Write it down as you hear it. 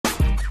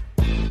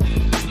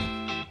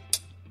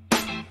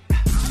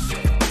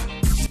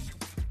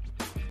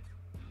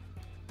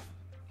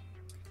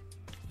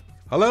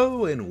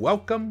Hello and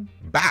welcome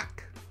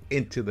back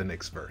into the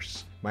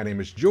Knicks-Verse. My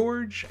name is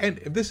George, and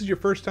if this is your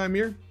first time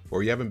here,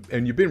 or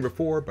you've been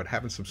before but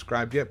haven't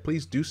subscribed yet,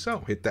 please do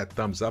so. Hit that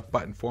thumbs up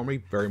button for me.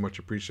 Very much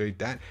appreciate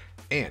that.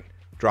 And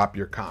drop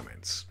your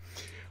comments.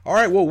 All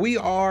right, well, we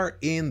are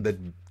in the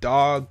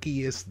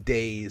doggiest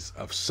days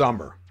of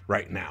summer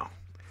right now.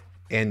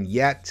 And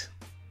yet,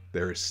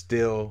 there is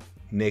still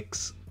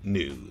Knicks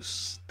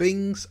news.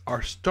 Things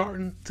are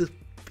starting to,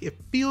 it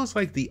feels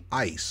like the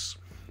ice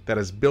that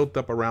has built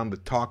up around the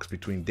talks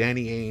between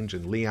Danny Ainge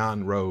and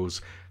Leon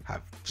Rose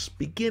have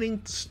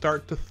beginning to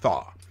start to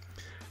thaw.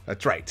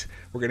 That's right.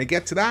 We're going to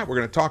get to that. We're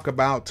going to talk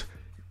about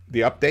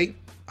the update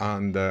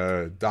on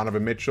the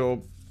Donovan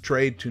Mitchell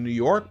trade to New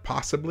York,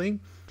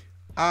 possibly.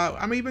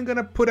 I'm even going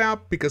to put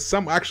out, because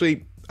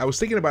I was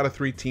thinking about a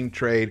 3-team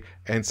trade,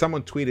 and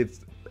someone tweeted,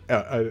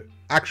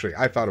 actually,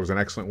 I thought it was an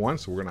excellent one,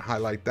 so we're going to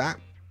highlight that.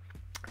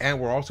 And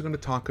we're also going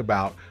to talk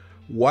about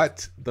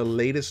what the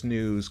latest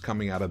news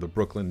coming out of the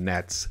Brooklyn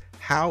Nets,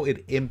 how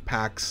it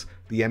impacts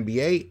the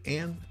NBA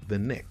and the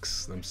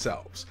Knicks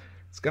themselves.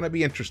 It's going to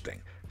be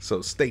interesting.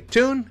 So stay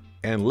tuned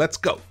and let's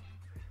go.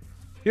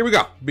 Here we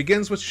go.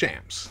 Begins with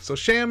Shams. So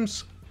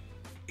Shams,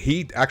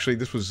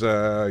 this was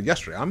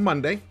yesterday, on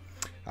Monday.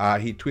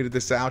 He tweeted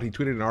this out. He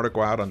tweeted an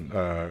article out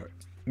on,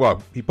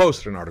 he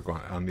posted an article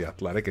on The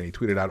Athletic, and he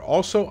tweeted out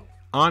also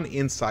on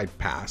Inside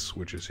Pass,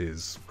 which is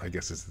his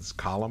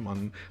column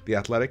on The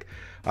Athletic.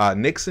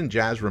 Knicks and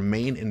Jazz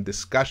remain in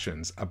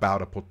discussions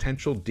about a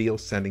potential deal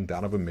sending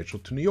Donovan Mitchell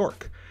to New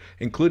York,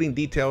 including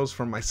details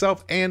from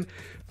myself and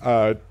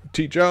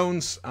T.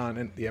 Jones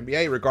on the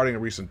NBA regarding a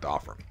recent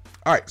offer.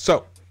 All right,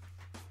 so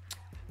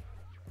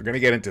we're going to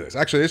get into this.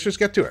 Actually, let's just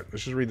get to it.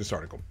 Let's just read this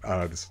article.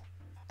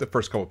 The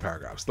first couple of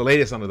paragraphs. The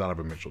latest on the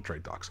Donovan Mitchell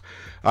trade talks.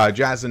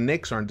 Jazz and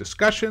Knicks are in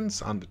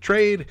discussions on the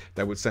trade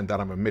that would send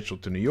Donovan Mitchell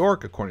to New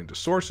York. According to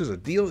sources, a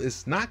deal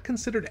is not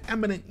considered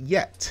imminent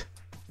yet.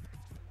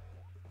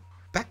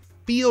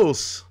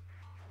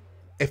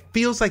 It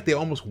feels like they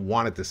almost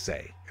wanted to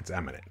say it's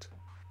imminent.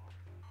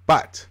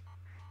 But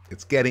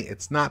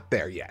it's not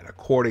there yet,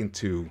 according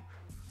to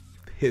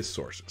his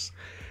sources.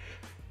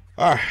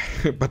 All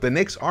right, but the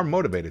Knicks are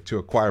motivated to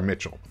acquire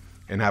Mitchell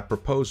and have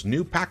proposed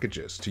new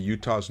packages to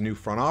Utah's new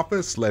front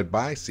office, led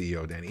by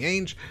CEO Danny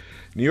Ainge.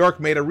 New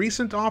York made a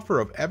recent offer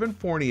of Evan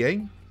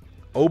Fournier,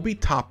 Obi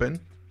Toppin,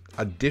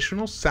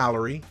 additional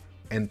salary,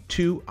 and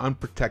 2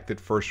 unprotected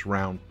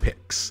first-round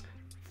picks.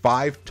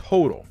 5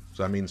 total.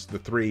 So that means the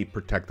 3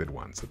 protected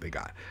ones that they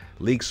got.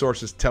 League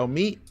sources tell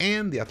me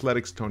and The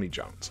Athletic's Tony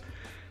Jones.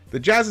 The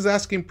Jazz's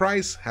asking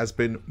price has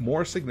been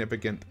more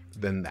significant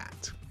than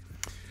that.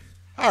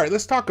 All right,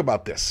 let's talk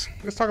about this.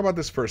 Let's talk about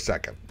this for a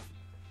second.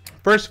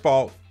 First of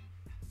all,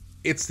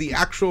 it's the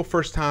actual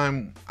first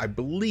time, I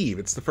believe,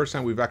 it's the first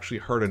time we've actually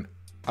heard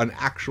an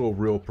actual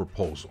real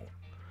proposal.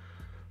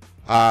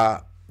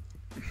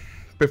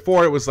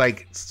 Before it was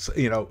like, it's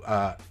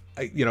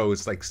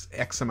like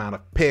X amount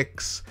of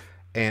picks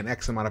and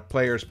X amount of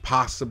players,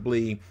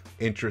 possibly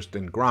interest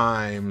in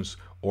Grimes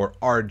or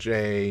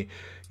RJ,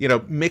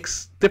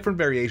 mix different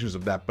variations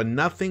of that, but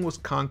nothing was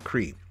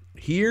concrete.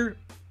 Here,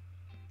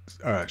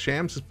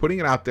 Shams is putting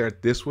it out there.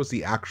 This was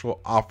the actual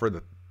offer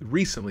that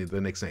recently the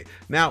Knicks made.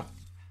 Now,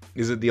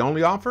 is it the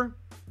only offer?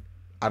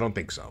 I don't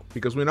think so,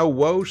 because we know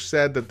Woj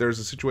said that there's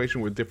a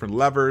situation with different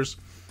levers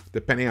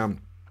depending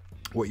on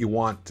what you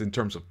want in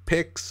terms of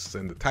picks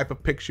and the type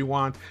of picks you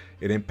want.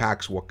 It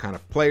impacts what kind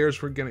of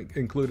players we're going to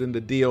include in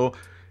the deal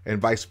and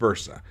vice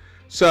versa.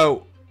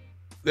 So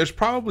there's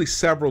probably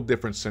several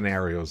different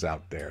scenarios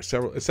out there,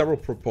 several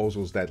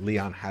proposals that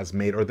Leon has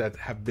made or that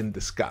have been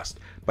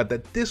discussed, but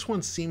that this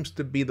one seems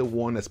to be the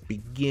one that's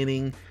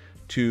beginning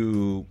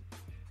to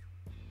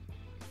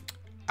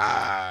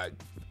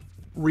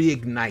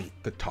reignite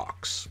the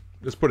talks.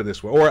 Let's put it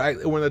this way.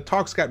 When the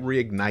talks got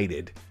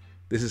reignited,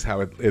 this is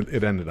how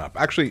it ended up.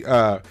 Actually,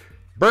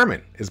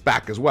 Berman is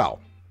back as well.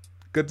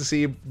 Good to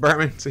see you,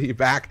 Berman. See you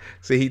back.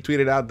 See, he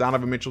tweeted out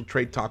Donovan Mitchell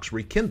trade talks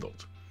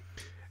rekindled.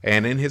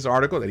 And in his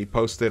article that he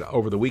posted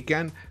over the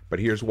weekend, but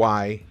here's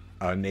why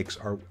Knicks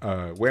are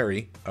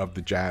wary of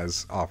the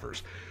Jazz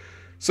offers.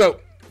 So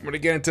I'm going to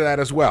get into that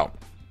as well.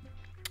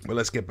 But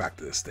let's get back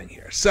to this thing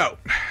here. So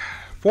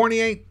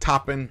Fournier,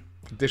 Toppin,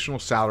 additional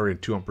salary,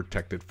 and 2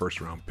 unprotected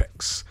first-round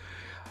picks.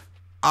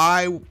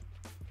 I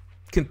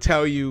can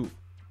tell you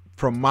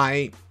from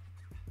my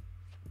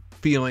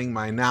feeling,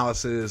 my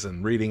analysis,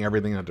 and reading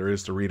everything that there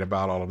is to read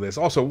about all of this.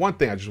 Also, one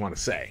thing I just want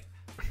to say.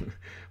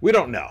 We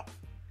don't know.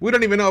 We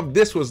don't even know if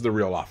this was the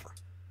real offer.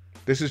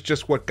 This is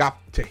just what got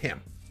to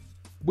him.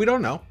 We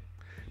don't know.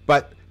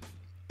 But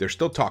they're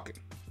still talking.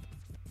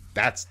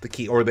 That's the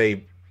key. Or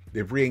they've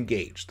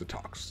re-engaged the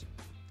talks.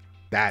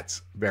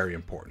 That's very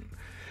important.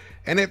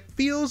 And it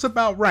feels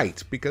about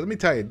right, because let me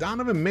tell you,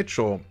 Donovan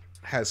Mitchell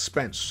has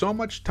spent so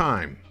much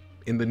time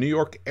in the New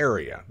York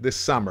area this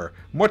summer,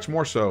 much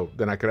more so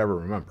than I could ever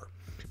remember.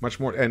 Much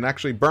more. And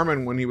actually,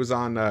 Berman, when he was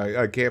on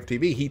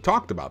KFTV, he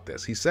talked about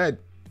this. He said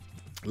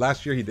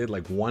Last year he did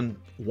like one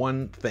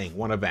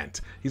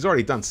event. He's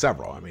already done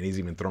several. I mean, he's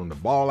even thrown the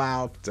ball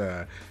out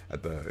at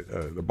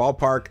the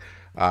ballpark.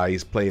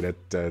 He's played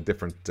at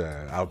different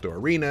outdoor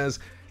arenas.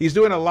 He's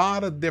doing a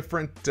lot of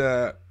different.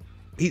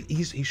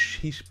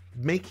 He's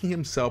making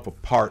himself a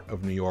part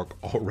of New York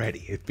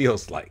already. It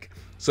feels like.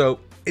 So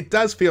it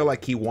does feel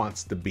like he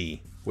wants to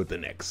be with the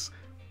Knicks.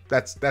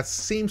 That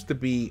seems to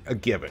be a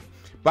given.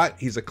 But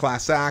he's a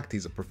class act.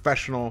 He's a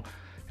professional.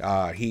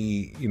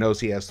 He knows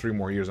he has 3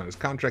 more years on his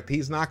contract.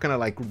 He's not going to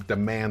like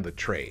demand the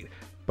trade,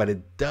 but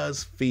it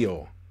does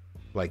feel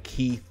like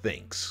he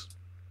thinks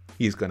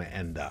he's going to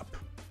end up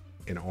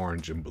in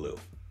orange and blue.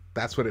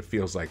 That's what it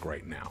feels like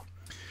right now.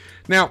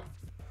 Now,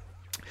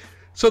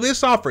 so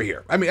this offer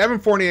here, I mean, Evan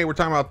Fournier, we're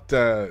talking about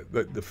the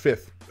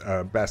 4th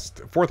or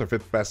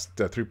 5th best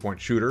 3-point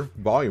shooter,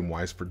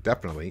 volume-wise, for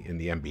definitely in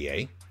the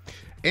NBA.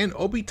 And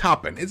Obi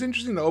Toppin. It's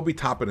interesting that Obi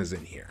Toppin is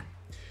in here.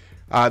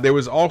 There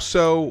was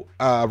also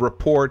a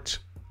report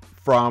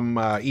from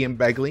Ian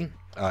Begley,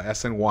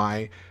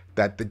 SNY,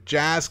 that the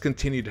Jazz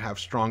continue to have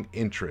strong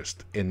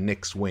interest in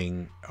Knicks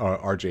wing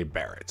RJ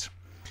Barrett,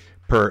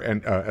 per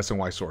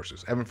SNY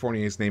sources. Evan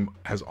Fournier's name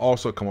has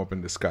also come up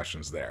in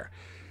discussions there.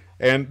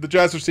 And the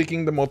Jazz are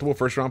seeking the multiple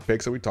first-round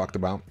picks that we talked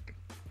about.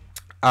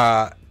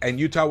 And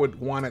Utah would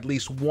want at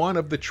least one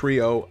of the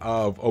trio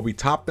of Obi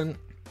Toppin,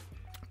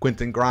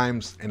 Quentin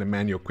Grimes, and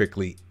Emmanuel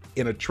Quickley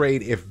in a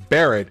trade if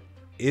Barrett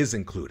is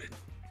included.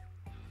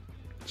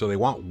 So they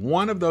want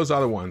one of those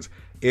other ones.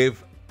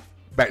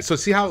 So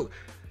see how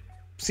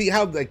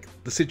like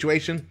the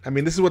situation. I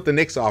mean, this is what the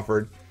Knicks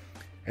offered,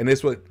 and this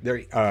is what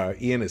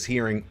Ian is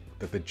hearing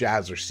that the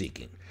Jazz are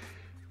seeking.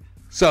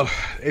 So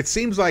it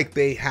seems like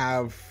they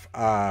have.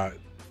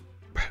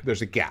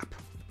 There's a gap.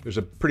 There's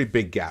a pretty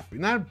big gap.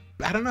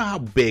 I don't know how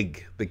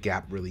big the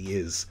gap really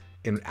is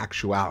in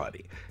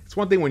actuality. It's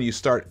one thing when you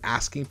start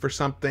asking for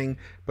something,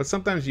 but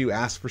sometimes you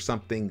ask for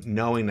something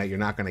knowing that you're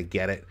not going to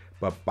get it.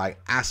 But by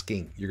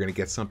asking, you're going to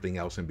get something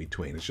else in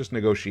between. It's just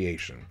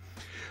negotiation.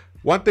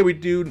 One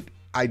thing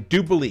I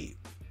do believe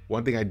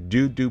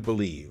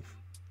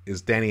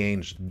is Danny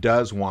Ainge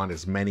does want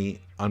as many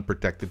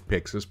unprotected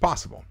picks as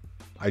possible.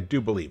 I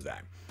do believe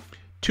that.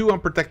 2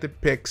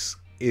 unprotected picks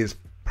is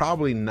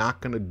probably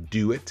not going to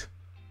do it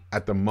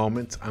at the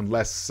moment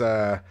unless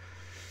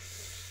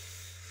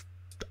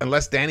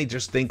Danny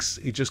just thinks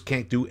he just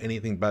can't do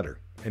anything better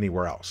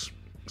anywhere else.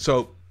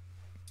 So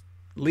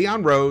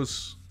Leon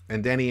Rose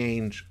and Danny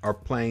Ainge are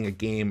playing a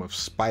game of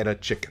Spida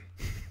chicken.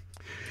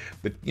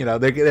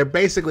 They're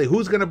basically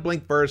who's going to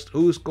blink first,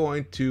 who's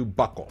going to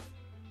buckle.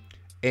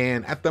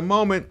 And at the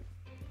moment,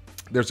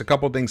 there's a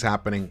couple things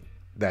happening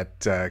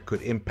that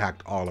could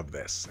impact all of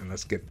this. And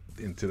let's get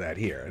into that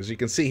here. As you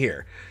can see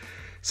here.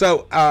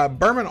 So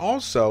Berman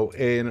also,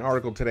 in an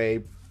article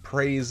today,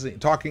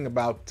 talking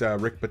about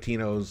Rick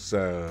Pitino's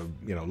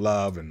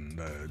love and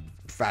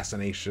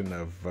fascination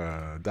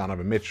of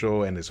Donovan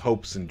Mitchell and his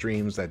hopes and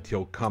dreams that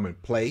he'll come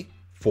and play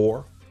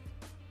for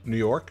New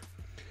York.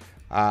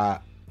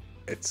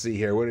 Let's see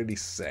here. What did he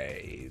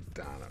say?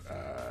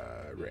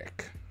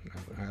 Rick.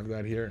 I have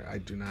that here. I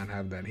do not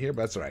have that here,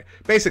 but that's all right.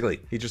 Basically,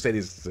 he just said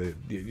he's a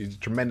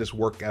tremendous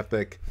work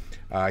ethic.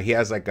 He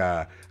has like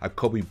a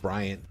Kobe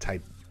Bryant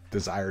type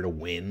desire to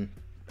win,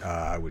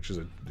 which is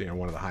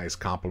one of the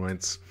highest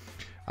compliments.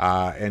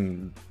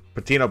 And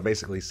Pitino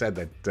basically said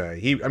that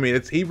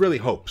he really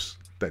hopes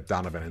that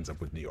Donovan ends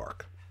up with New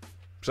York.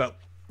 So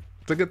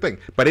it's a good thing.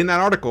 But in that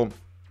article,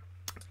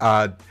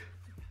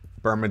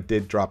 Berman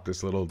did drop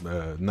this little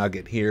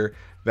nugget here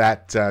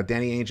that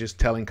Danny Ainge is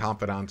telling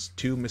confidants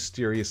 2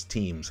 mysterious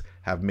teams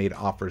have made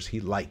offers he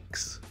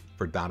likes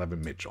for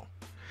Donovan Mitchell.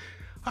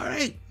 All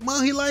right,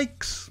 well, he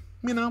likes,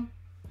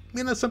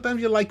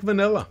 sometimes you like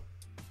vanilla.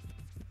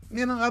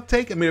 I'll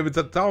take it. I mean, if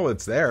it's all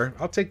that's there,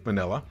 I'll take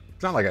vanilla.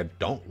 It's not like I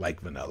don't like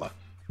vanilla,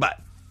 but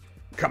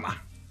come on.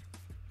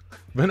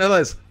 Vanilla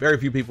is very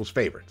few people's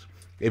favorites.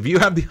 If you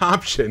have the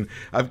option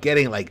of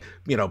getting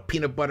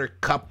peanut butter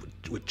cup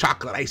with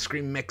chocolate ice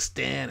cream mixed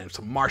in and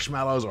some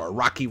marshmallows or a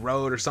Rocky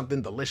Road or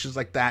something delicious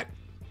like that,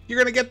 you're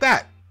going to get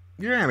that.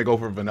 You're going to go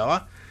for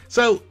vanilla.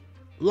 So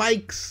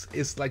likes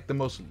is like the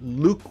most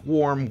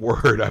lukewarm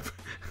word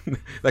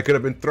that could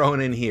have been thrown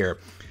in here.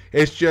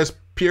 It's just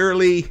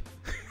purely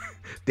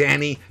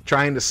Danny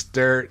trying to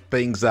stir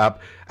things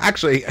up.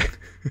 Actually,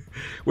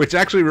 which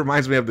actually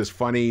reminds me of this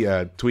funny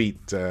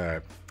tweet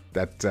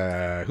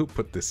that who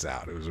put this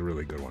out? It was a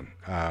really good one.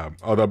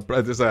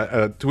 There's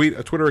a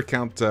Twitter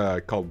account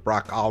called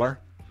Brock Aller.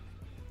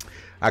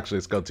 Actually,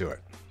 let's go to it.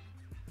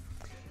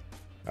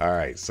 All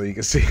right, so you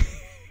can see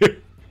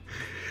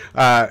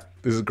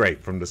this is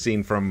great from the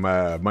scene from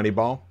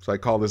Moneyball. So I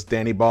call this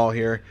Danny Ball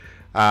here.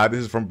 This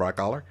is from Brock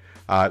Aller.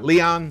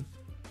 Leon,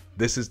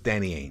 this is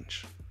Danny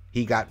Ainge.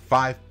 He got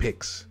 5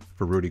 picks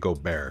for Rudy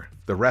Gobert.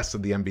 The rest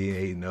of the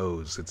NBA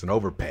knows it's an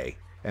overpay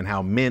and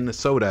how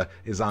Minnesota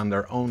is on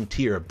their own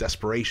tier of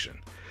desperation.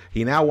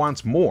 He now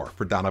wants more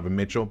for Donovan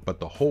Mitchell, but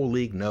the whole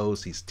league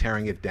knows he's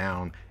tearing it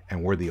down,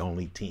 and we're the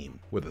only team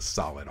with a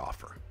solid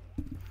offer.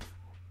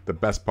 The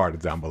best part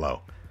is down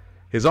below.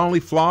 His only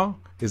flaw,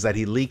 is that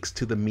he leaks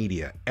to the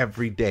media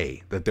every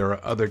day that there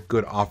are other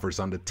good offers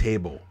on the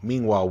table.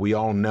 Meanwhile, we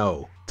all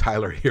know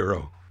Tyler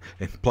Hero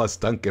and plus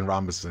Duncan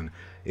Robinson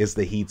is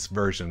the Heat's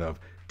version of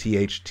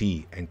THT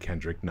and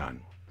Kendrick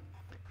Nunn.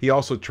 He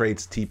also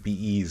trades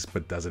TPEs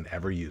but doesn't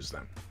ever use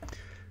them.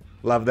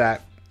 Love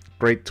that.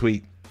 Great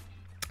tweet.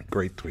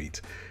 Great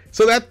tweet.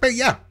 So but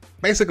yeah,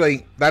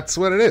 basically that's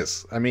what it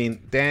is. I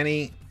mean,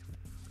 Danny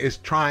is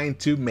trying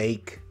to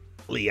make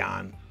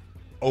Leon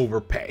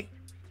overpay.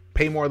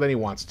 Pay more than he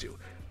wants to.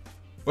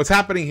 What's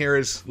happening here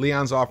is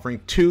Leon's offering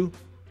 2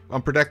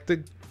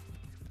 unprotected.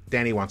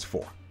 Danny wants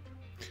 4.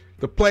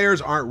 The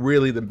players aren't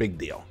really the big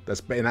deal.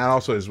 And that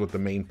also is what the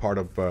main part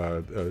of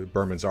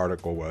Berman's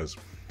article was.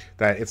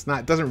 That it's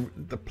not,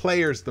 the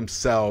players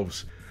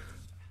themselves,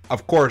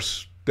 of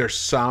course, there's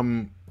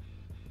some,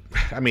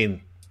 I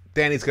mean,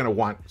 Danny's going to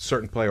want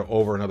certain player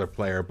over another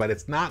player, but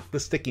it's not the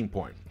sticking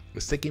point.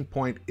 The sticking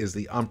point is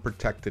the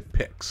unprotected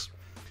picks.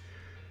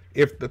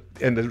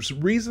 And the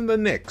reason the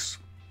Knicks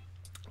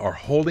are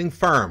holding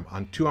firm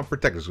on 2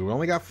 unprotected, so we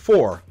only got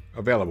 4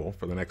 available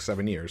for the next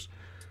 7 years,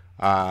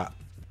 that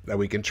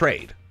we can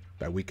trade.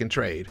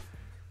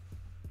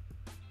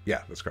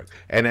 Yeah, that's correct.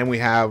 And then we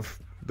have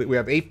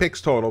 8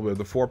 picks total, with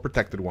the 4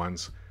 protected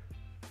ones,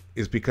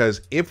 is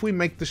because if we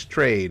make this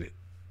trade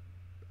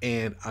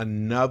and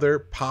another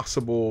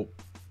possible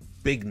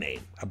big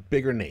name, a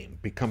bigger name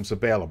becomes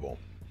available,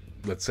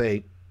 let's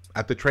say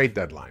at the trade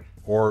deadline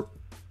or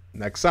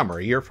next summer,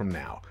 a year from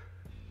now,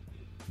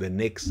 the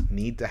Knicks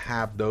need to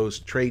have those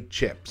trade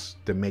chips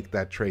to make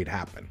that trade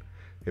happen.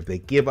 If they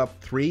give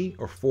up 3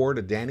 or 4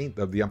 to Danny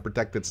of the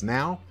unprotecteds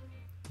now,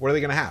 what are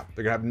they going to have?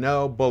 They're going to have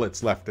no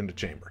bullets left in the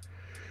chamber.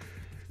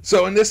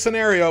 So in this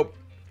scenario,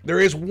 there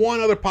is one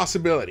other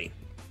possibility.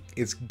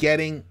 It's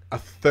getting a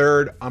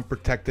 3rd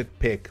unprotected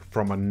pick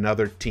from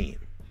another team.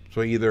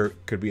 So either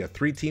it could be a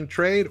 3-team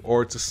trade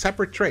or it's a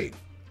separate trade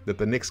that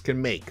the Knicks can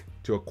make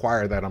to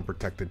acquire that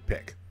unprotected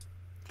pick.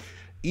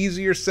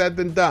 Easier said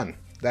than done,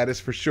 that is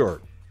for sure.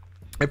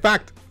 In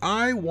fact,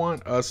 I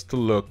want us to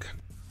look,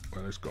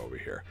 well, let's go over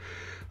here.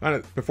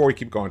 Before we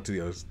keep going to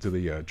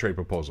the trade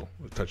proposal,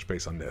 we'll touch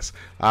base on this.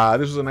 This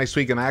was a nice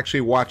week, and I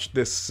actually watched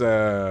this Tim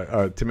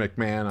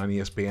McMahon on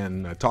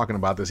ESPN talking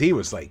about this. He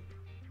was like,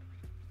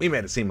 he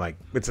made it seem like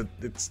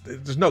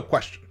there's no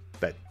question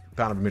that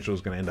Donovan Mitchell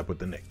is going to end up with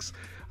the Knicks.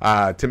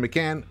 Tim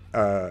McMahon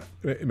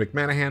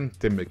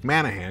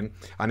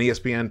on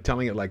ESPN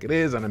telling it like it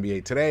is on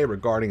NBA Today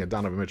regarding a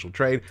Donovan Mitchell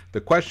trade.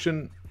 The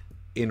question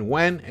is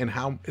when and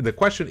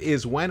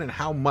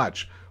how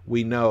much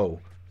we know.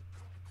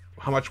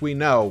 How much we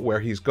know where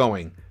he's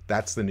going,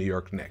 that's the New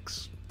York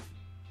Knicks.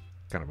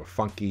 Kind of a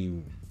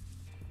funky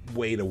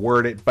way to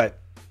word it, but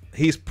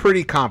he's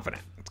pretty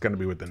confident it's going to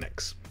be with the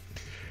Knicks.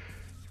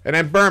 And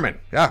then Berman.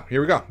 Yeah,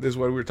 here we go. This is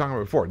what we were talking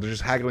about before. They're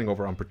just haggling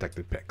over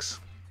unprotected picks.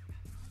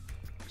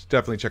 Just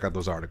definitely check out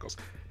those articles.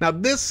 Now,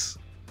 this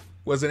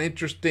was an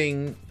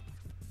interesting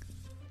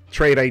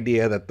trade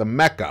idea that the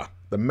Mecca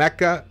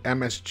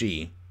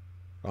MSG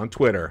on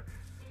Twitter,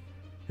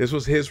 this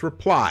was his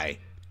reply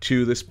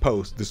to this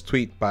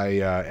tweet by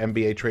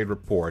NBA Trade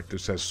Report that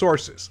says,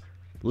 sources,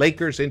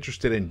 Lakers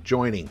interested in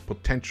joining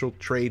potential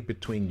trade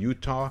between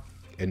Utah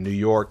and New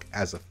York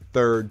as a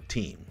 3rd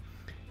team.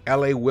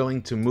 LA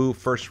willing to move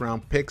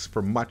first-round picks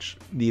for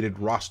much-needed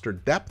roster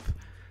depth,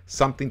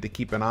 something to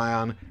keep an eye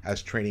on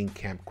as training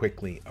camp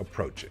quickly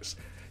approaches.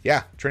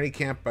 Yeah, training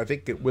camp, I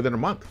think within a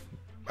month.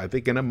 I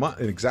think in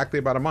exactly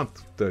about a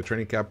month, the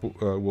training camp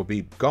will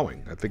be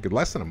going. I think in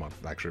less than a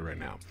month, actually, right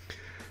now.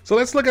 So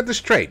let's look at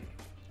this trade.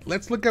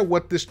 Let's look at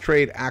what this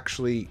trade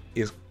actually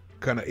is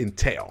going to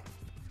entail.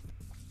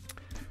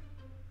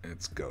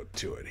 Let's go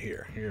to it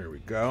here. Here we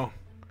go.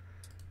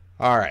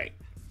 All right.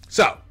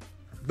 So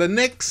the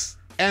Knicks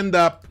end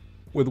up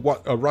with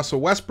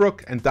Russell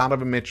Westbrook and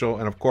Donovan Mitchell.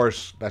 And of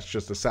course, that's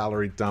just a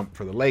salary dump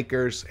for the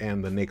Lakers.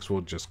 And the Knicks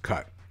will just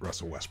cut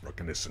Russell Westbrook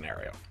in this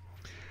scenario.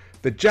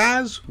 The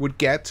Jazz would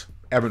get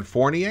Evan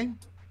Fournier,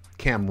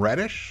 Cam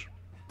Reddish,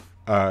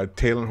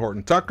 Talen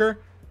Horton-Tucker,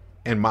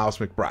 and Miles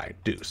McBride,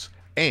 Deuce.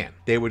 And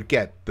they would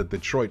get the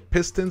Detroit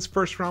Pistons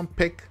first-round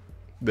pick,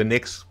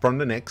 from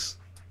the Knicks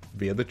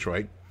via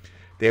Detroit.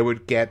 They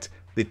would get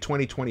the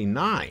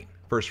 2029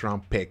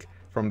 first-round pick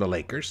from the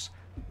Lakers,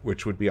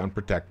 which would be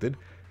unprotected.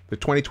 The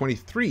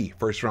 2023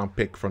 first-round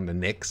pick from the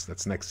Knicks,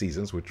 that's next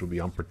season's, which will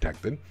be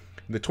unprotected.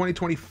 The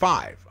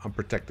 2025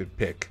 unprotected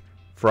pick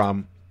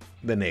from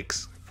the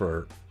Knicks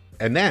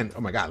and then,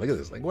 oh my God, look at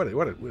this! Like,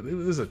 this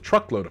is a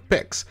truckload of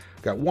picks.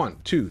 Got 1,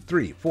 2,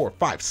 3, 4,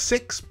 5,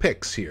 6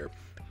 picks here,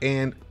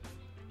 and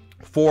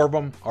 4 of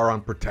them are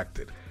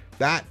unprotected.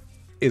 That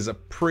is a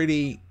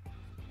pretty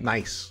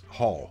nice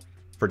haul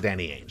for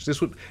Danny Ainge.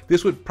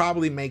 This would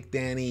probably make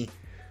Danny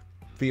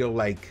feel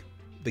like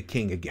the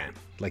king again,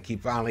 like he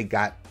finally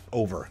got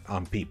over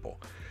on people.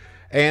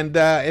 And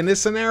in this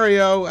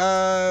scenario,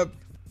 I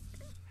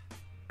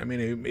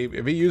mean,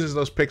 if he uses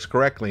those picks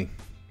correctly,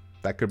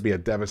 that could be a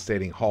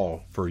devastating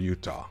haul for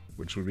Utah,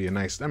 which would be a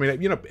nice. I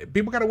mean, you know,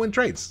 people got to win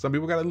trades. Some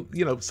people got to,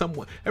 you know,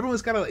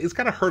 everyone's got to. It's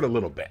got to hurt a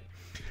little bit.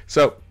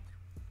 So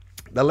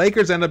The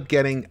Lakers end up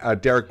getting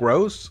Derrick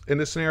Rose in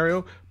this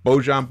scenario,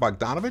 Bojan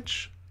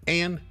Bogdanovic,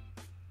 and,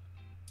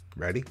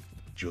 ready,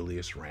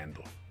 Julius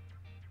Randle.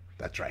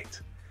 That's right.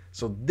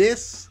 So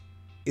this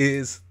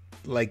is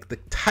like the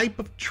type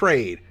of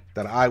trade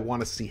that I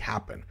want to see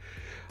happen.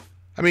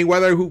 I mean,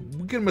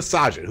 we can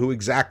massage it. Who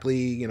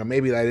exactly,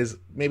 maybe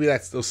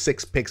that's those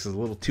 6 picks is a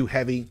little too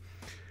heavy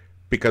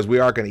because we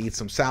are going to eat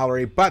some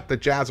salary, but the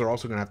Jazz are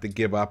also going to have to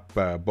give up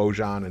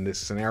Bojan in this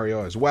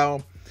scenario as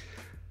well.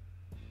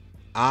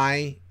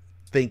 I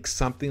think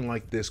something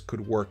like this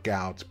could work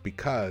out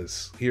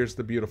because here's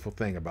the beautiful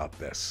thing about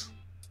this.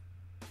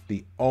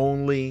 The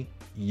only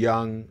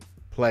young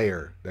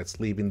player that's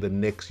leaving the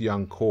Knicks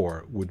young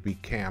core would be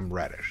Cam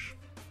Reddish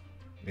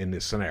in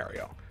this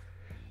scenario.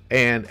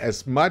 And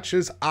as much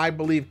as I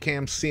believe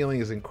Cam's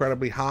ceiling is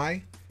incredibly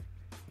high,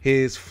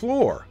 his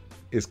floor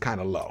is kind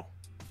of low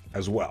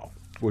as well,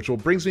 which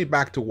brings me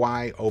back to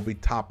why Obi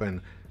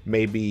Toppin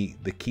may be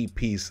the key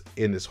piece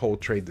in this whole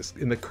trade,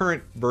 in the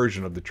current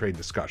version of the trade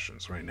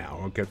discussions right now.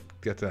 I'll get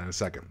to that in a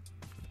second.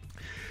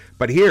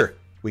 But here,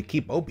 we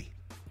keep Obi,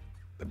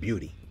 the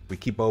beauty. We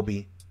keep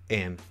Obi,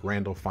 and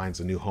Randle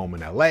finds a new home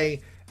in LA.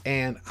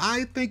 And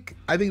I think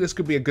this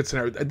could be a good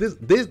scenario.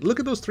 Look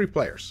at those 3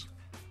 players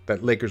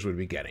that Lakers would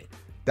be getting.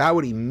 That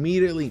would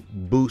immediately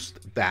boost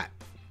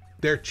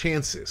their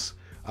chances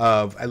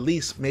of at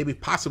least maybe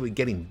possibly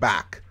getting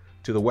back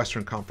to the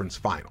Western Conference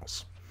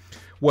Finals.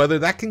 Whether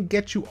that can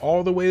get you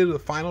all the way to the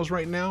finals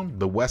right now,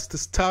 the West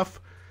is tough.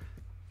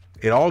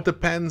 It all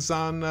depends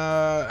on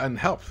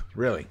health,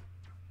 really.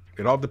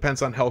 It all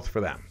depends on health for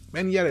them.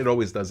 And yet it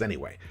always does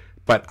anyway.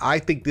 But I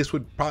think this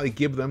would probably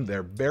give them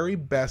their very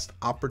best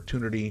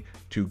opportunity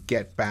to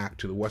get back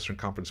to the Western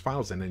Conference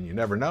Finals. And then you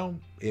never know,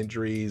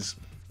 injuries,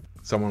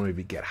 someone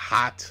maybe get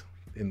hot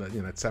in that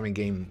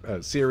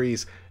 7-game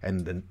series.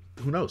 And then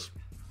who knows,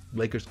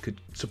 Lakers could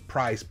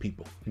surprise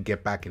people and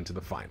get back into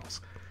the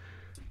finals.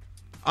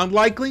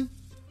 Unlikely,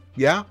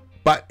 yeah,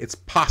 but it's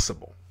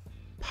possible.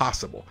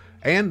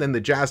 And then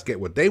the Jazz get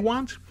what they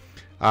want.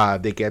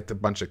 They get a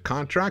bunch of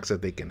contracts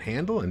that they can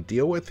handle and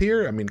deal with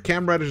here. I mean,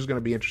 Cam Reddish is going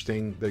to be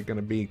interesting. They're going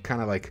to be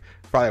kind of like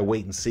probably a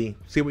wait and see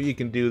what you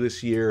can do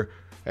this year,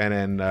 and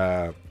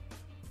then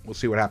we'll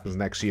see what happens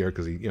next year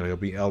because he'll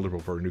be eligible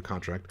for a new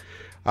contract.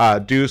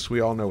 Deuce, we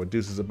all know what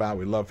Deuce is about.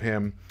 We love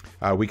him.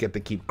 We get to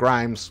keep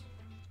Grimes.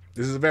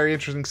 This is a very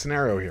interesting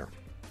scenario here.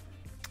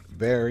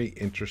 Very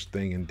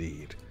interesting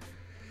indeed.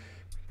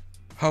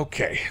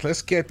 Okay,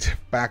 let's get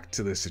back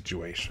to the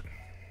situation.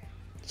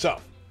 So,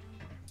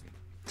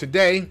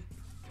 today,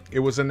 it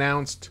was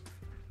announced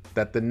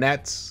that the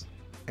Nets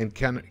and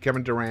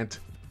Kevin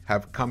Durant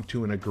have come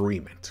to an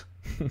agreement.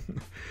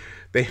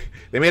 They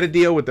made a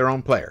deal with their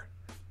own player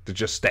to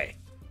just stay.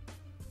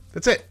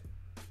 That's it.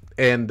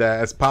 And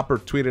as Popper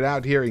tweeted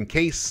out here, in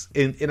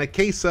a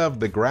case of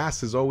the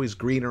grass is always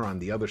greener on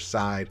the other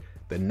side,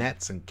 the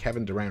Nets and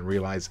Kevin Durant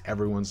realize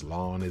everyone's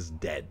lawn is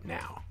dead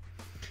now.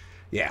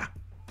 Yeah,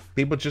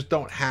 people just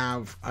don't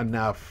have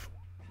enough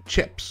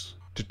chips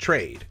to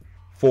trade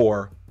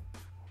for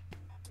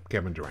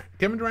Kevin Durant.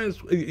 Kevin Durant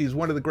is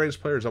one of the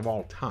greatest players of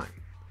all time.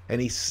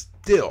 And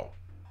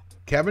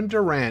Kevin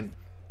Durant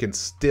can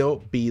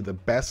still be the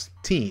best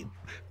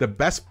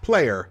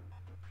player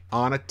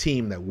on a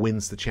team that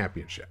wins the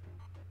championship.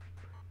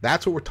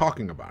 That's what we're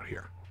talking about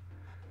here.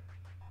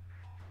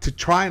 To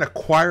try and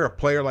acquire a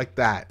player like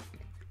that,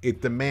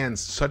 it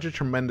demands such a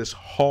tremendous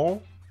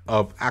haul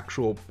of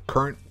actual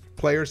current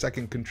players that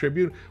can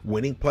contribute,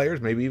 winning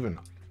players, maybe even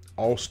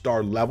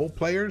all-star level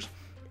players.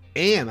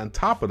 And on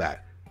top of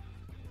that,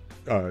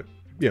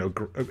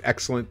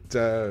 excellent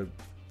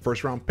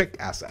first-round pick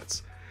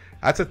assets.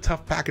 That's a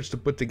tough package to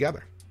put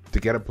together to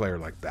get a player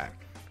like that.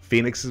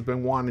 Phoenix has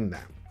been wanting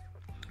that.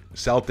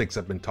 Celtics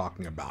have been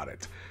talking about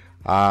it.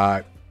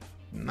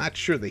 Not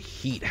sure the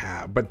Heat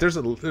have, but there's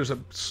a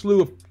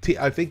slew of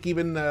I think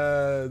even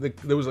there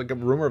was like a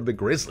rumor of the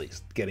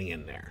Grizzlies getting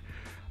in there.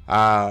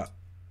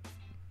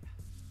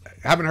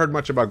 Haven't heard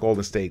much about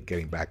Golden State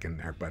getting back in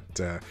there, but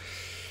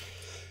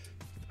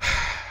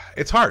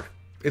it's hard.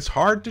 It's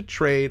hard to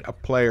trade a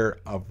player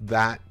of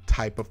that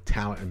type of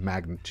talent and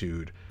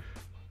magnitude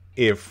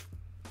if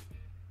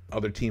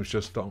other teams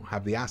just don't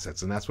have the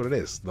assets, and that's what it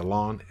is. The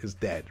lawn is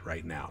dead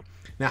right now.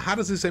 Now, how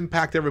does this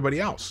impact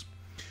everybody else?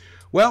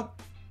 Well,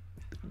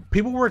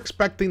 people were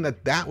expecting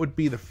that would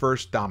be the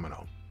first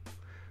domino,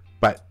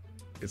 but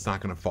it's not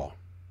going to fall.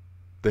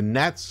 The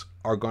Nets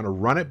are going to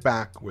run it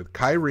back with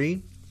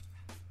Kyrie,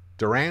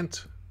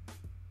 Durant.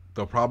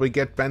 They'll probably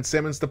get Ben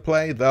Simmons to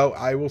play, though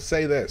I will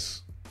say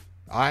this.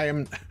 I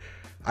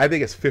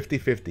think it's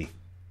 50-50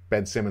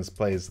 Ben Simmons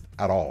plays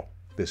at all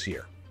this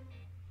year.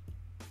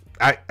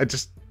 I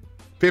just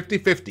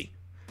 50-50.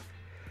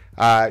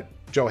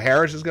 Joe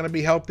Harris is going to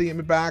be healthy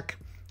and back.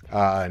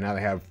 Now they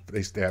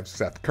have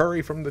Seth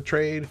Curry from the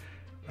trade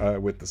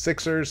with the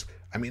Sixers.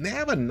 I mean, they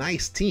have a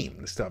nice team.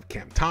 They still have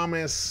Cam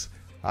Thomas.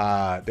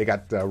 They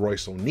got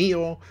Royce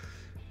O'Neal.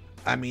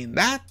 I mean,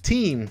 that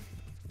team,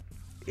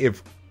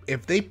 if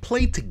they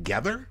play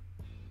together,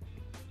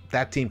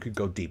 that team could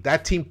go deep.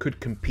 That team could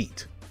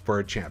compete for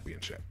a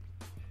championship.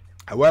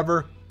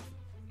 However,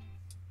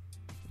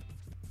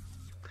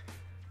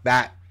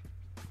 that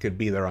could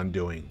be their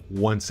undoing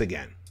once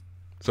again.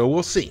 So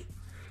we'll see.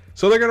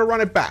 So they're going to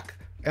run it back.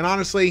 And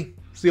honestly,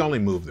 it's the only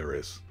move there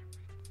is.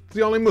 It's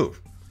the only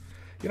move.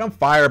 You don't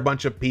fire a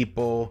bunch of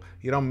people.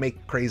 You don't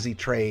make crazy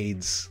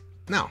trades.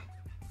 No.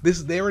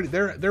 They're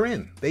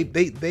in.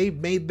 They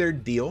made their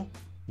deal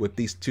with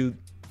these two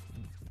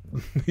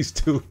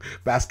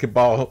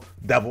basketball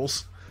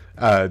devils,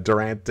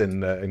 Durant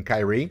and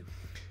Kyrie,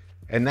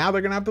 and now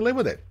they're gonna have to live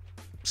with it.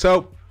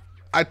 So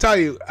I tell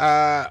you,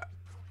 I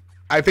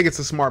think it's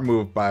a smart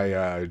move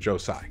by Joe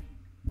Tsai.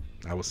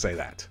 I will say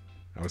that.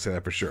 I will say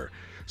that for sure.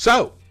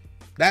 So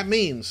that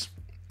means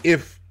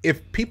if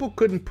people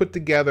couldn't put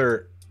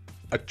together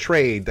a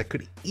trade that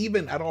could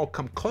even at all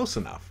come close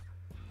enough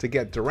to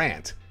get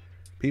Durant,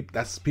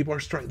 people are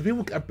struggling.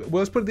 Well,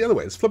 let's put it the other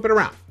way. Let's flip it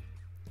around.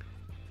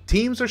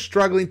 Teams are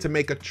struggling to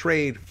make a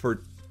trade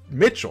for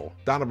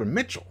Donovan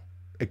Mitchell,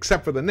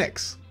 except for the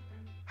Knicks.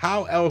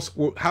 How else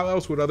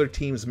would other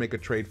teams make a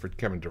trade for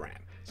Kevin Durant?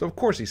 So of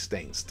course he's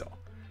staying still.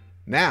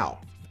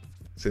 Now,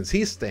 since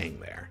he's staying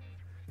there,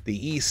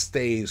 the East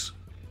stays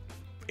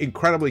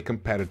incredibly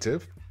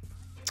competitive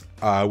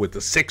with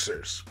the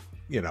Sixers,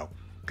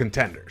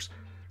 contenders.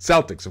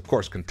 Celtics, of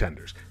course,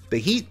 contenders. The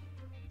Heat,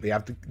 they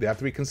have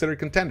to be considered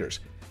contenders.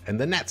 And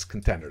the Nets,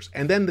 contenders.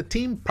 And then the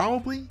team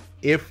probably,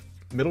 if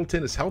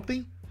Middleton is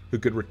healthy, who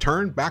could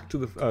return back to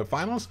the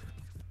finals,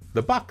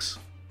 the Bucks.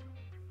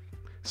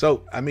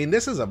 So, I mean,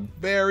 this is a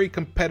very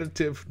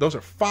competitive. Those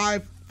are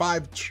five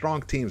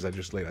strong teams I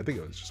just laid. I think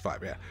it was just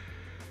 5, yeah.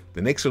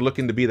 The Knicks are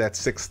looking to be that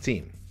 6th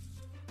team.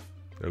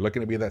 They're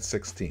looking to be that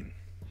 6th team.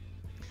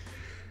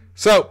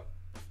 So,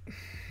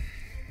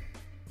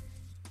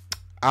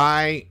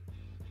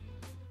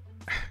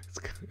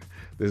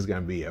 this is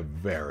going to be a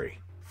very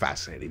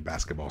fascinating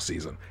basketball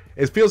season.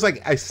 It feels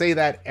like I say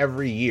that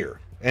every year,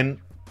 and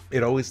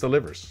it always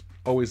delivers.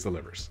 Always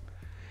delivers.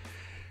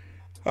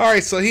 All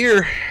right, so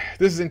here,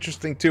 this is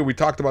interesting too. We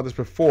talked about this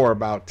before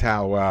about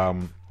how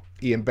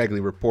Ian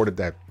Begley reported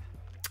that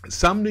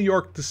some New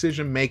York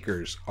decision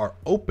makers are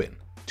open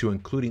to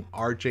including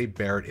R.J.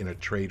 Barrett in a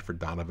trade for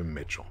Donovan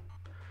Mitchell.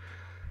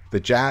 The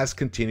Jazz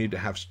continue to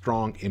have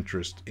strong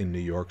interest in New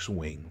York's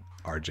wing,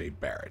 R.J.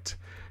 Barrett.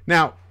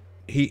 Now,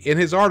 in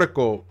his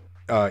article,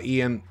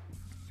 Ian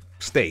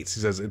states,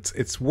 he says,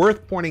 it's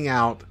worth pointing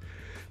out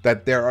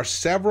that there are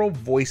several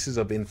voices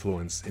of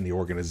influence in the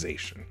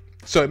organization.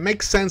 So it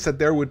makes sense that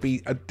there would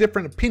be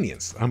different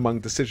opinions among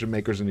decision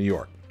makers in New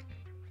York.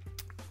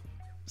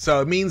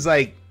 So it means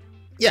like,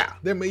 yeah,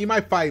 you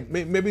might find,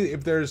 maybe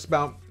if there's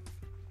about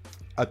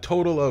a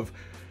total of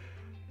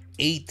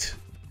 8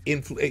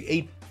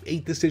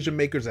 decision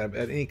makers that have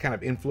any kind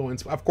of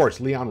influence. Of course,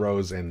 Leon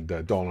Rose and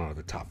Dolan are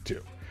the top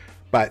 2.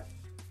 But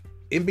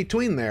in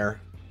between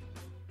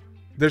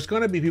there's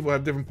going to be people who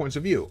have different points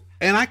of view.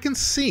 And I can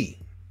see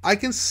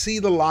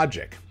the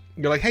logic.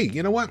 You're like, hey,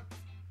 you know what?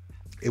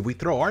 If we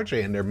throw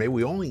RJ in there,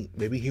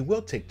 maybe he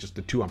will take just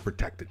the 2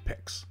 unprotected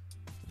picks.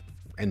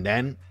 And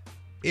then,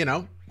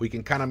 we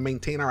can kind of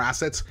maintain our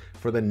assets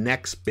for the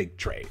next big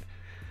trade.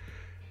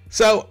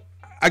 So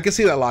I can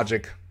see that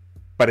logic,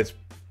 but it's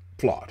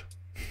flawed.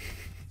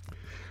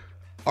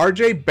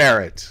 RJ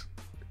Barrett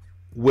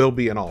will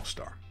be an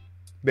all-star.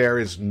 There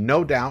is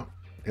no doubt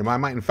in my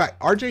mind. In fact,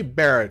 RJ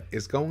Barrett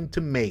is going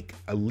to make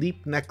a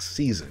leap next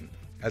season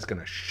that's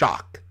going to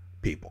shock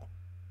people.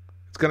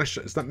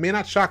 May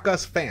not shock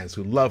us fans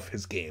who love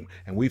his game,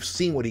 and we've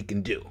seen what he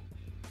can do.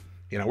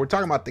 We're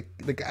talking about the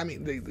guy. I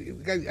mean, the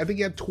guy, I think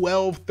he had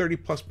 12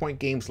 30-plus point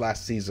games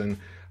last season,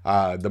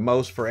 the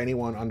most for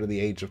anyone under the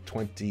age of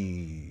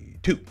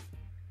 22,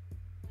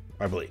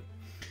 I believe.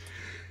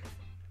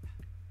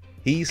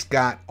 He's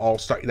got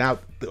all-star. Now,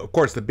 of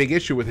course, the big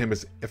issue with him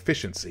is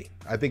efficiency.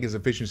 I think his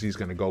efficiency is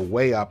going to go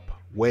way up,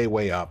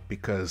 way up,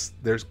 because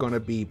there's going to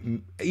be,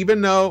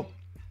 even though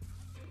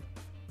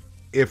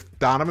if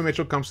Donovan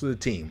Mitchell comes to the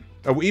team,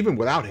 or even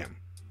without him,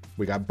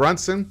 we got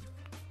Brunson,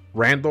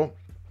 Randall,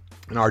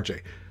 and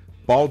RJ.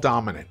 Ball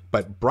dominant.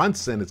 But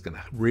Brunson is going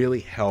to really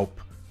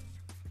help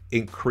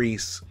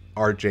increase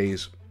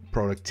RJ's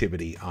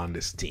productivity on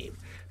this team.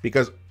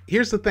 Because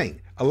here's the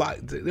thing.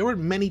 There were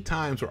many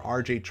times where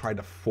RJ tried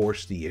to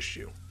force the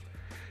issue.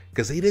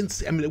 Because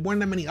there weren't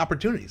that many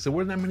opportunities. There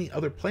weren't that many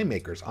other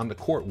playmakers on the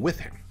court with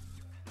him.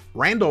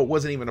 Randall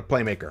wasn't even a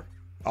playmaker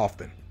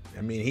often.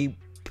 I mean, he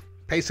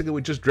basically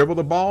would just dribble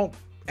the ball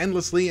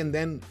endlessly and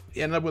then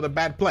end up with a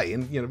bad play,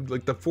 and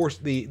like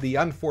the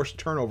unforced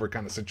turnover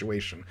kind of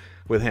situation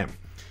with him.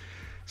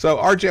 So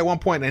RJ at one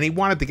point, and he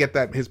wanted to get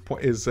his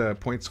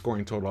point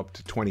scoring total up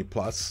to 20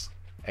 plus,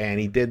 and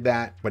he did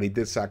that, but he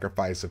did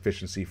sacrifice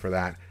efficiency for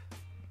that.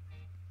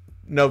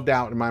 No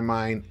doubt in my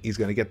mind, he's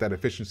going to get that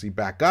efficiency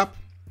back up,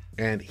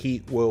 and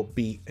he will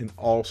be an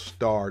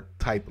all-star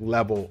type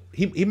level.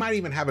 He might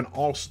even have an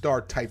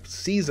all-star type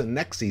season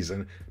next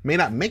season. May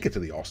not make it to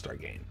the all-star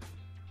game,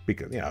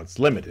 because it's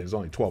limited. There's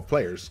only 12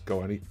 players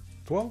go any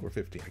 12 or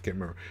 15, I can't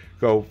remember,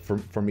 go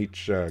from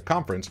each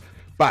conference,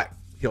 but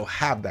he'll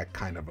have that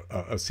kind of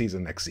a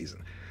season next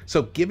season.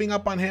 So giving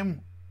up on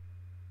him,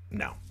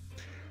 no.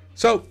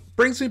 So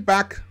brings me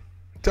back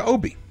to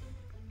Obi.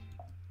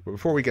 But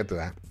before we get to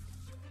that,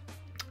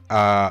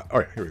 all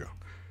right, here we go.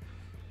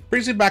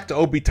 Brings me back to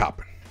Obi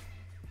Toppin.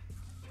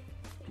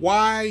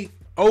 Why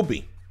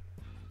Obi?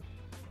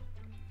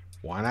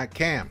 Why not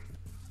Cam?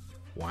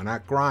 Why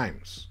not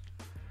Grimes?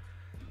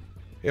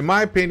 In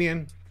my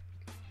opinion,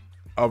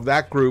 of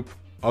that group,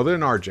 other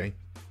than RJ,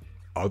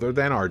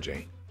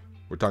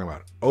 we're talking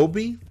about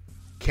Obi,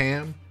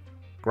 Cam,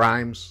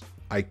 Grimes,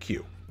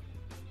 IQ.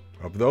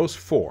 Of those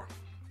four,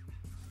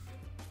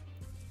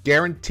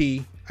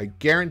 I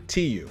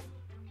guarantee you,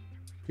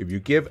 if you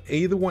give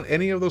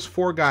any of those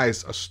four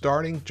guys a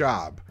starting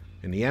job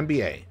in the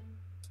NBA,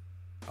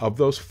 of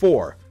those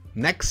four,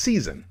 next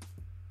season,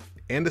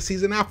 and the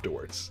season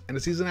afterwards, and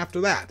the season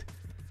after that,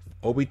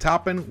 Obi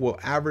Toppin will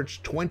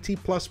average 20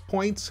 plus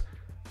points.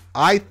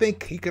 I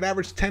think he could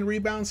average 10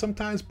 rebounds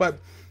sometimes, but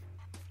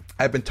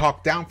I've been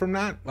talked down from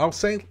that. I'll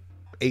say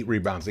 8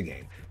 rebounds a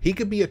game. He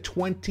could be a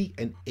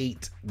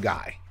 20-8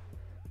 guy.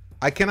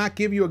 I cannot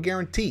give you a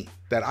guarantee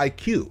that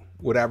IQ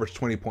would average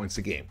 20 points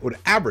a game. Would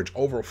average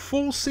over a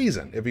full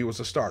season if he was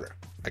a starter.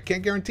 I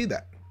can't guarantee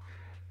that.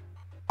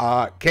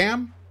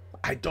 Cam,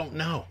 I don't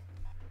know.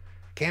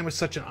 Cam is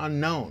such an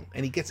unknown,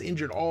 and he gets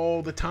injured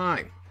all the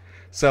time.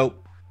 So,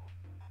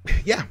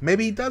 yeah,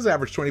 maybe he does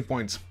average 20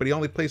 points, but he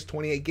only plays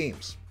 28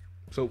 games.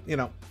 So, you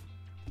know,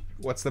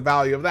 what's the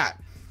value of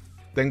that?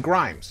 Then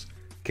Grimes.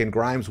 Can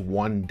Grimes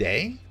one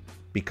day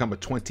become a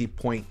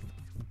 20-point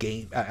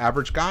game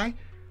average guy?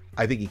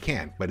 I think he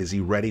can, but is he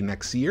ready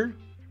next year?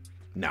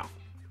 No.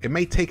 It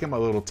may take him a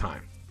little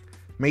time.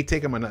 It may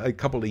take him a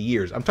couple of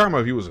years. I'm talking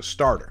about if he was a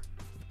starter.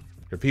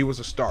 If he was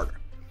a starter.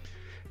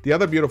 The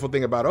other beautiful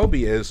thing about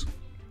Obi is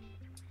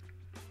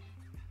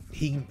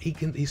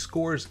he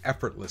scores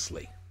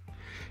effortlessly.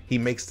 He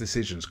makes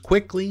decisions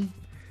quickly.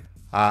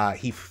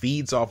 He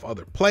feeds off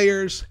other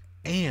players,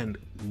 and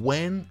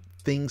when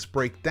things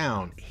break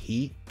down,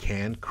 he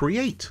can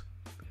create.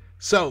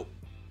 So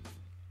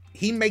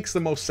he makes the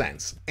most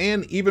sense.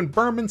 And even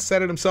Berman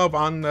said it himself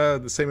on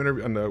the same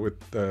interview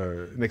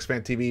with Knicks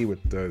Fan TV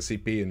with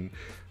CP and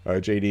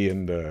JD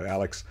and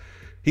Alex.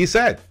 He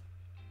said,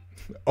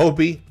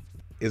 Obi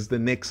is the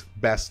Knicks'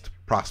 best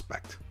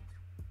prospect.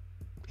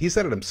 He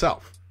said it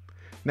himself.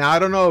 Now, I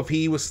don't know if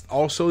he was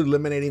also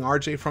eliminating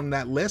RJ from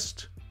that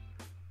list,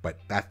 but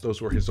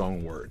those were his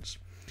own words.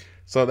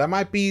 So that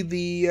might be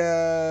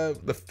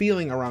the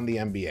feeling around the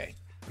NBA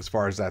as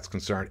far as that's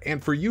concerned.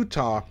 And for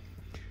Utah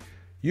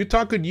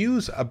could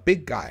use a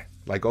big guy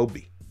like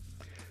Obi.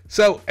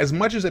 So as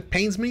much as it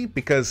pains me,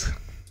 because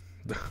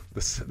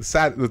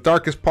the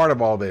darkest part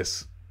of all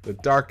this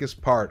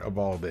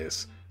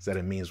is that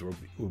it means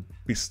we'll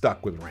be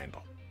stuck with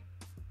Randall.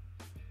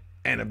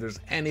 And if there's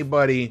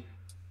anybody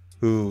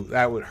who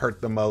that would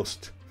hurt the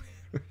most,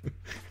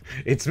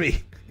 it's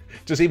me.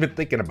 Just even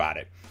thinking about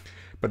it.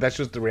 But that's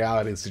just the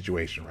reality of the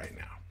situation right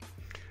now.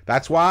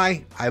 That's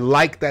why I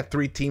like that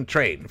 3-team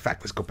trade. In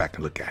fact, let's go back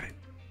and look at it.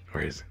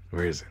 Where is it?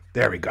 Where is it?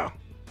 There we go.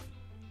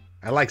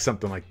 I like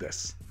something like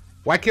this.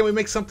 Why can't we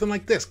make something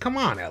like this? Come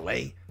on,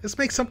 LA. Let's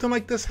make something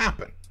like this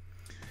happen.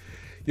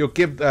 You'll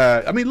give,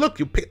 I mean, look,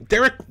 you pick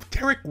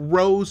Derrick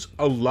Rose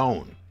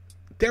alone.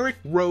 Derrick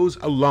Rose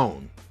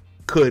alone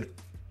could,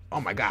 oh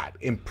my God,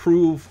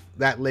 improve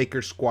that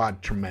Lakers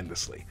squad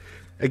tremendously.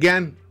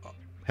 Again,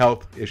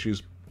 health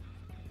issues.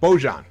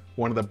 Bojan,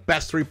 one of the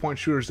best 3-point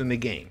shooters in the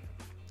game.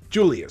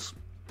 Julius,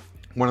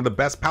 one of the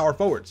best power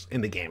forwards in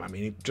the game. I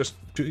mean, just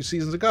 2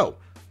 seasons ago,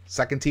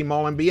 second-team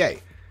All-NBA.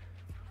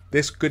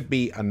 This could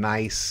be a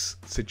nice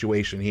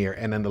situation here,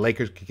 and then the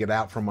Lakers could get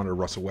out from under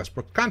Russell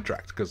Westbrook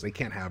contract because they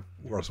can't have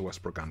Russell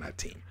Westbrook on that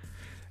team.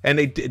 And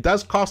it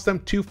does cost them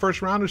 2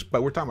 first-rounders,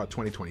 but we're talking about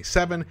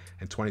 2027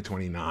 and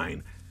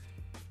 2029.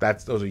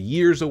 Those are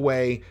years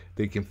away.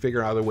 They can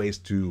figure out other ways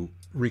to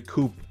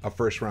recoup a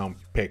first-round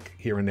pick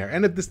here and there.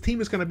 And if this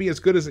team is going to be as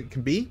good as it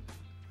can be,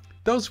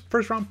 those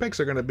first-round picks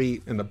are going to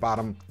be in the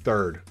bottom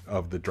third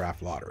of the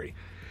draft lottery.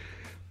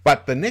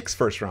 But the Knicks'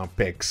 first-round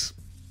picks,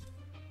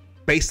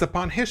 based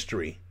upon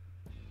history,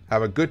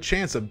 have a good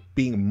chance of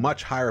being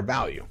much higher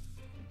value.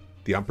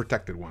 The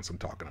unprotected ones I'm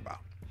talking about.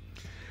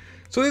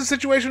 So this is a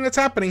situation that's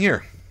happening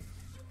here.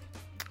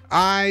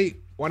 I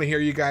want to hear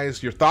you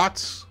guys, your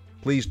thoughts.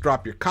 Please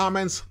drop your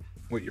comments,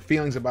 what your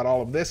feelings about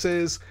all of this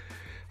is.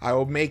 I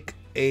will make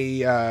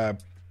a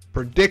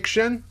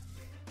prediction.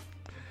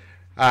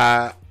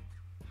 I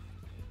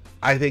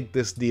think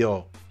this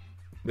deal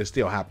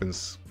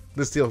happens.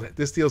 This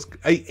deal's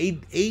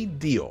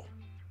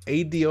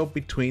a deal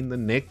between the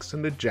Knicks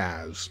and the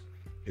Jazz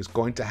is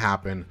going to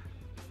happen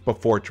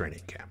before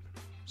training camp.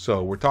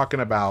 So we're talking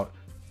about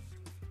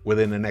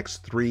within the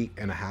next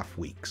 3.5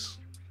 weeks.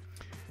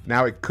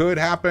 Now it could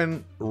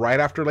happen right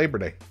after Labor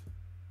Day.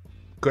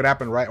 Could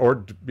happen right,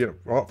 or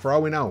for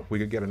all we know, we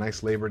could get a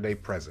nice Labor Day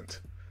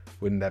present.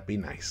 Wouldn't that be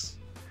nice?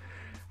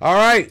 All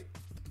right.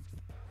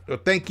 So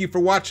thank you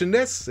for watching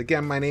this.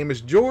 Again, my name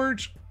is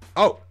George.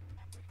 Oh,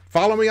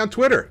 follow me on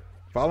Twitter.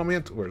 Follow me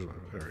on Twitter.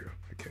 There we go.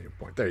 I can't even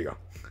point. There you go.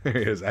 There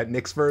it is, at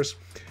Knicks-Verse.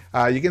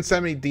 You can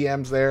send me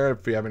DMs there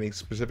if you have any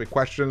specific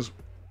questions.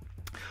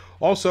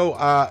 Also,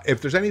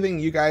 if there's anything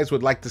you guys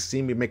would like to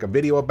see me make a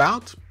video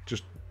about,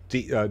 just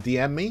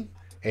DM me,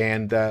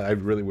 and I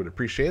really would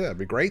appreciate it. That'd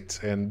be great,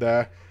 and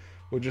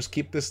we'll just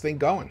keep this thing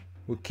going.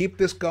 We'll keep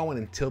this going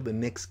until the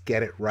Knicks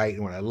get it right.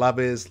 And what I love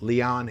is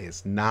Leon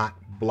is not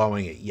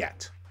blowing it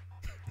yet.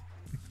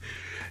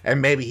 And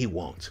maybe he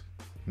won't.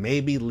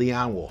 Maybe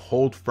Leon will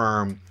hold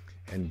firm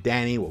and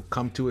Danny will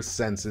come to his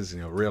senses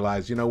and he'll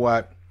realize, you know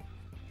what?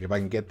 If I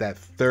can get that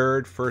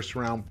third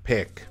first-round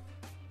pick,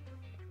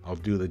 I'll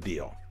do the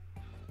deal.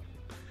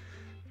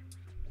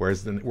 Where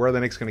are the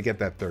Knicks going to get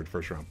that third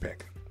first-round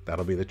pick?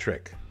 That'll be the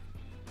trick.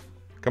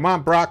 Come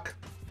on, Brock.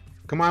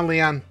 Come on,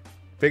 Leon.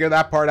 Figure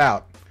that part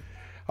out.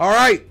 All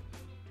right.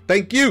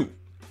 Thank you.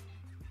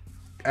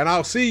 And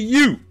I'll see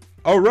you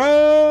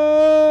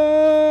around.